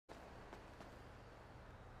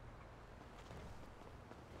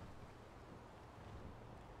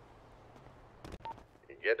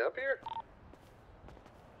getting up here?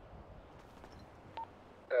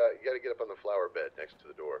 You gotta get up on the flower bed next to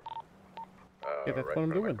the door. Yeah, that's right what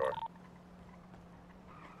I'm in front doing. of my car.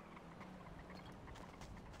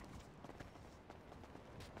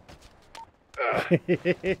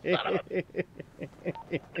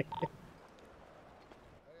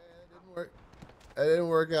 That didn't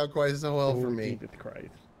work out quite so well for me. Jesus Christ.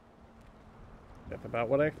 That's about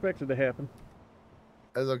what I expected to happen.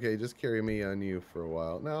 That's okay. Just carry me on you for a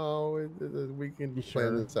while. No, we can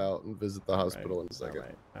plan this out and visit the hospital in a second.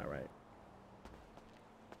 All right.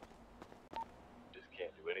 Just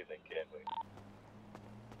can't do anything, can we?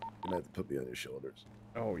 You might have to put me on your shoulders.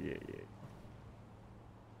 Oh, yeah.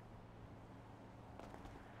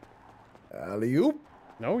 Alley-oop?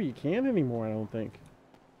 No, you can't anymore, I don't think.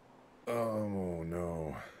 Oh,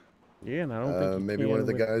 no. Yeah, and I don't think you maybe can one of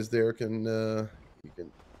the guys there can, you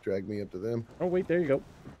can drag me up to them. Oh, wait, there you go.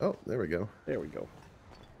 Oh, there we go. There we go.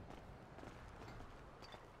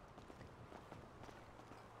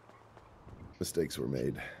 Mistakes were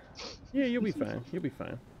made. Yeah, you'll be fine. You'll be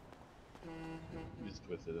fine. You just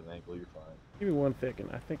twisted an ankle, you're fine. Give me 1 second.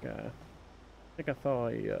 I think I saw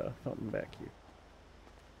a something back here.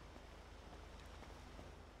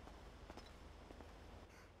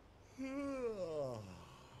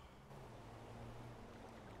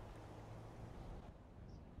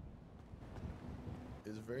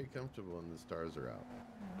 It's very comfortable when the stars are out.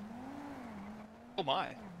 Oh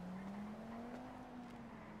my.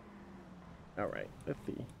 All right, let's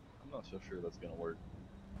see. I'm not so sure that's gonna work.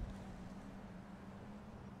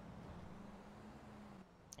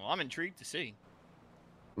 Well, I'm intrigued to see.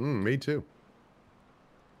 Me too.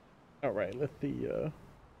 All right, let's see.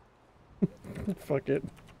 Fuck it.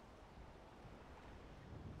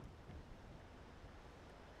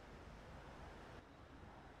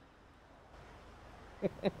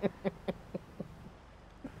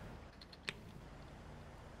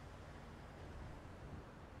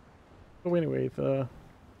 So anyways,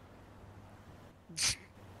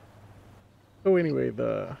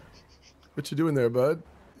 What you doing there, bud?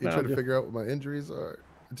 You No, trying to just- figure out what my injuries are?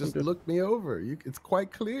 Just look me over. It's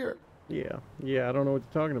quite clear. Yeah, I don't know what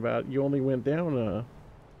you're talking about. You only went down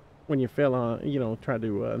when you fell on, tried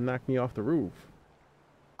to knock me off the roof.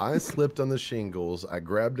 I slipped on the shingles. I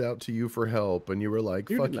grabbed out to you for help, and you were like,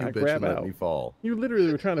 You fuck did you, not bitch, grab and let out. me fall. You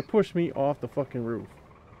literally were trying to push me off the fucking roof.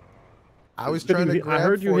 I was trying to grab I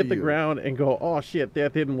heard you for hit the ground and go, oh shit,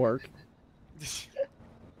 that didn't work.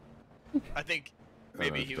 I think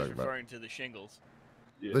maybe he was referring to the shingles.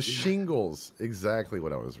 Yeah, The shingles, exactly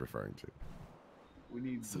what I was referring to. We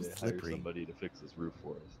need So to hire slippery. somebody to fix this roof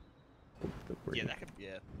for us. Yeah, that could.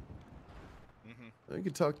 Yeah. You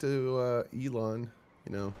could talk to Elon,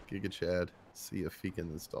 Giga Chad, see if he can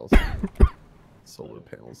install some solar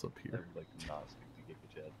panels up I here. would like to not speak to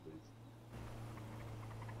Giga Chad, please.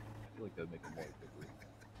 I feel like that would make him more quickly.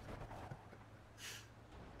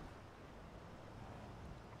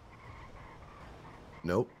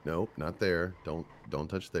 Nope, not there. Don't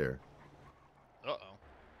touch there. Uh-oh.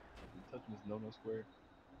 You touching this no-no square?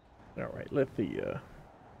 All right, let's see.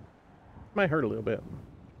 Might hurt a little bit.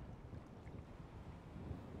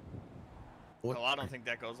 What? No, I don't think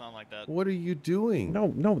that goes on like that. What are you doing?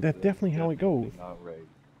 No, that's definitely how it goes. Not right.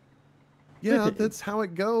 Yeah, that's how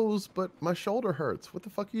it goes, but my shoulder hurts. What the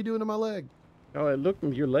fuck are you doing to my leg? Oh,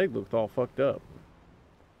 your leg looked all fucked up.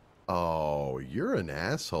 Oh, you're an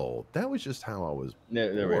asshole. That was just how I was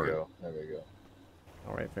There we born. go. There we go.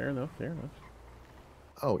 All right, fair enough.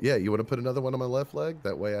 Oh, yeah, you want to put another one on my left leg?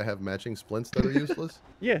 That way I have matching splints that are useless?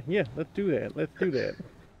 Yeah, let's do that.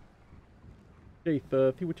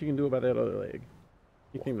 Jace, see what you can do about that other leg.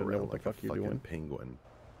 You seem to know what the fuck you're doing. Penguin.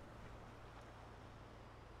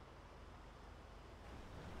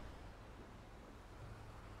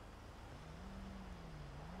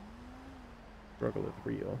 Struggle is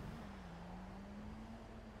real.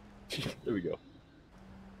 There we go.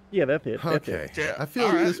 Yeah, that's it. Okay. Yeah, I feel all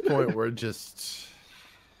at right. this point we're just...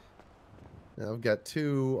 I've got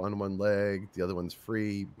 2 on one leg. The other one's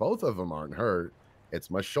free. Both of them aren't hurt. It's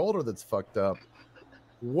my shoulder that's fucked up.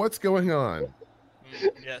 What's going on?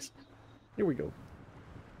 Yes. Here we go.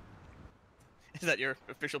 Is that your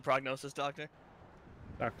official prognosis, Doctor?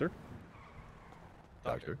 Doctor.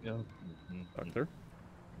 Doctor. Yeah. Doctor.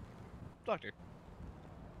 Doctor.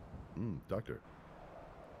 Doctor.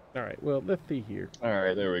 All right, well, let's see here. All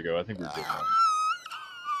right, there we go. I think we're good now.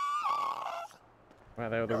 Wow,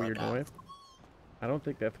 that was a weird noise. I don't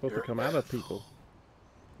think that's supposed to come out of people.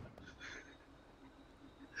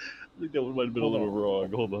 I think that one might have been a little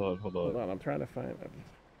wrong. Hold on. Hold on, I'm trying to find it.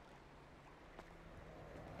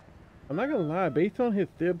 I'm not gonna lie. Based on his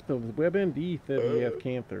symptoms, WebMD says he has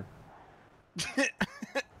cancer.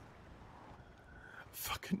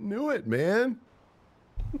 Fucking knew it, man.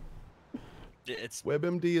 It's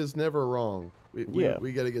WebMD is never wrong. Yeah.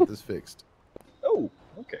 We got to get this fixed. Oh,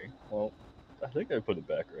 okay. Well, I think I put it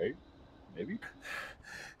back right. Maybe.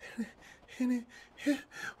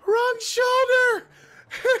 Wrong shoulder.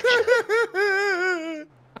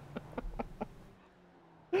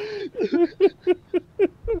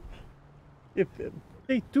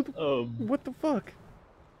 Hey, dude, what the fuck?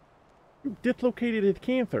 You dislocated his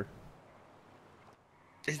cancer.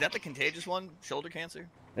 is that the contagious one? Shoulder cancer?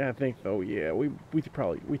 Yeah, I think so. Yeah, we should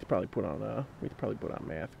probably put on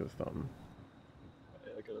mask or something.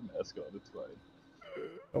 I got a mask on. It's fine.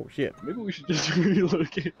 Oh shit. Maybe we should just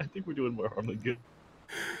relocate. I think we're doing more harm than good.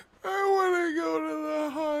 I want to go to the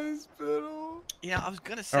hospital. Yeah, I was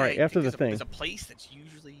gonna say. All right, after the thing. There's a place that's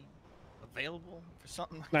usually available for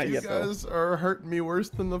something like Not this. yet, You though. guys are hurting me worse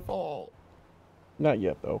than the fall. Not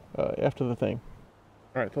yet though. After the thing.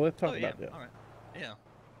 All right, so let's talk Oh, yeah. about this. All right. Yeah.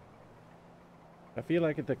 I feel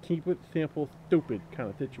like it's a keep it simple, stupid kind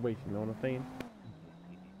of situation. You know what I'm saying?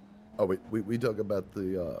 Oh wait, we talk about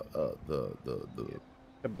the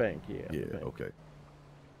The bank, yeah. yeah, the bank. okay.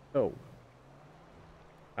 So,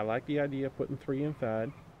 I like the idea of putting 3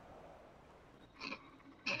 inside.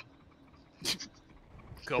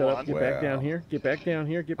 Go Shut up, on. get back down Wow. here. Get back down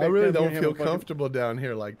here. Get back I really down don't here. feel comfortable down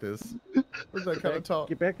here like this. Where's that kind of talk?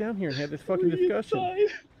 Get back down here and have this fucking discussion.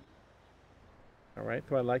 All right,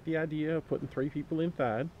 so I like the idea of putting 3 people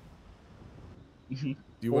inside. Do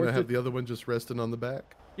you want to Or have just- the other one just resting on the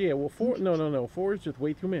back? Yeah, well, 4. No. 4 is just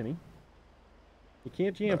way too many. You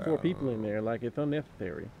can't jam 4 people in there like it's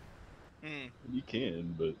unnecessary. Mm. You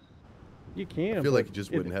can, but You can. I feel like but you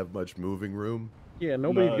just it- wouldn't have much moving room. Yeah,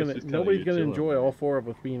 No, nobody's it's gonna just kinda nobody's you gonna chilling enjoy there. all 4 of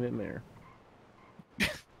us being in there.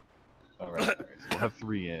 all right. So we'll have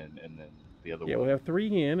 3 in, and then the other Yeah, one we'll have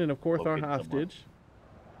 3 in, and of course our Locate someone. hostage,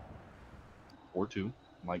 or 2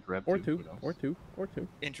 might grab or 2. 2, who knows? or 2, or 2.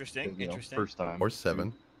 Interesting. You know, Interesting. first time. Or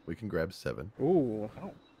 7. We can grab 7. Ooh,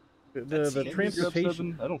 Oh. the That's- the Can we grab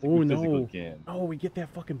transportation. I don't think Oh, we physically no. can. Oh, we get that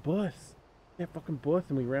fucking bus. That fucking bus,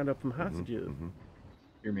 and we round up some hostages.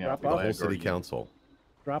 Hear me Drop out. The off whole Flag city Guardian. council.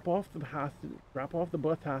 Drop off the hostage. Drop off the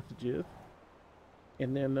bus hostages,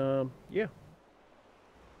 and then yeah.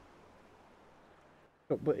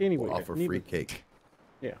 But anyway, We'll offer free cake.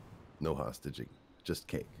 Yeah. No hostaging. Just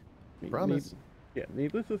cake. need- Promise.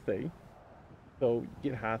 needless to say, so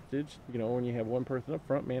get hostage. You know, when you have one person up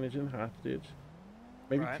front managing the hostage,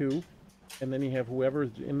 maybe Right. 2, and then you have whoever's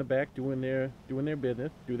in the back doing their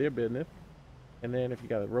business, do their business, and then if you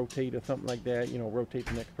got to rotate or something like that, you know, rotate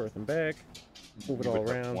the next person back, move it You all would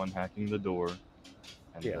have around. one hacking the door,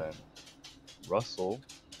 and Yeah. then Russell.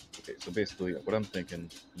 Okay, so basically, what I'm thinking,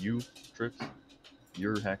 you, Trips,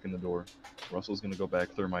 you're hacking the door. Russell's gonna go back,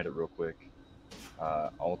 thermite it real quick.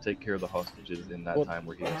 I'll take care of the hostages in that Well, time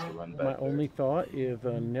where he has to run back. My there. only thought is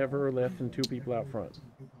never less than 2 people out front.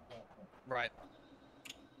 Right.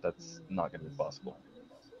 That's not gonna be possible.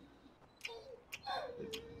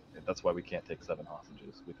 That's why we can't take 7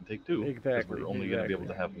 hostages. We can take 2. 'cause Exactly, We're only gonna be able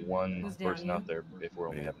to exactly. have one Who's down person here? out there if we're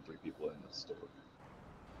only Yeah. having 3 people in the store.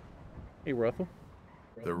 Hey, Russell.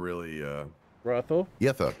 They're really Russell,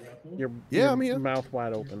 Yetha. your I'm here. mouth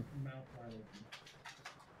wide open.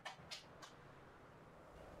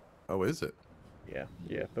 Oh, is it?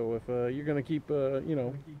 Yeah. So if you're gonna keep, you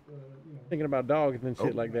know, thinking about dogs and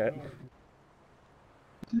shit Oh. like that,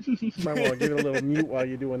 you might want to give it a little mute while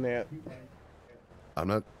you're doing that. I'm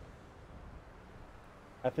not.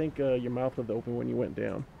 I think your mouth was open when you went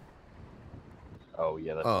down. Oh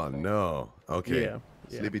yeah, that's Oh no. Okay. Yeah.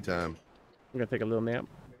 Sleepy time. I'm gonna take a little nap.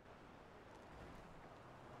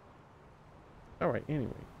 All right.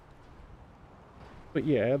 Anyway. But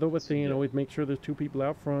yeah, as I was saying, Yeah. always make sure there's 2 people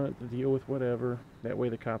out front to deal with whatever. That way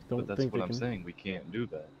the cops don't But that's think what they I'm can. saying. We can't do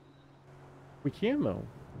that. We can though.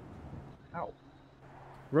 How?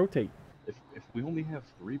 Rotate. If we only have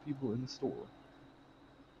 3 people in the store,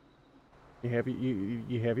 You have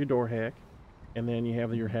you have your door hack, and then you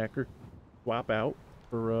have your hacker swap out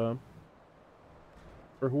for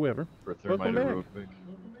whoever, for Welcome thermite back. real quick,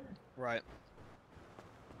 Right.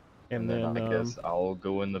 and then then I guess I'll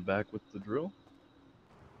go in the back with the drill.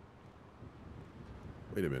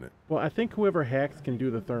 Wait a minute. well, I think whoever hacks can do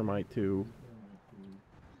the thermite too.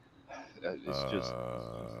 It's just.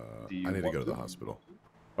 do you I need to want go to the hospital.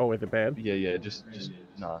 Oh, is it bad? Yeah. Just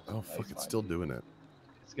nah. Oh fuck! It's fine. still doing it.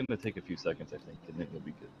 It's gonna take a few seconds, I think, and then you'll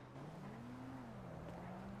be good.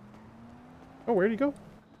 Oh, where'd he go?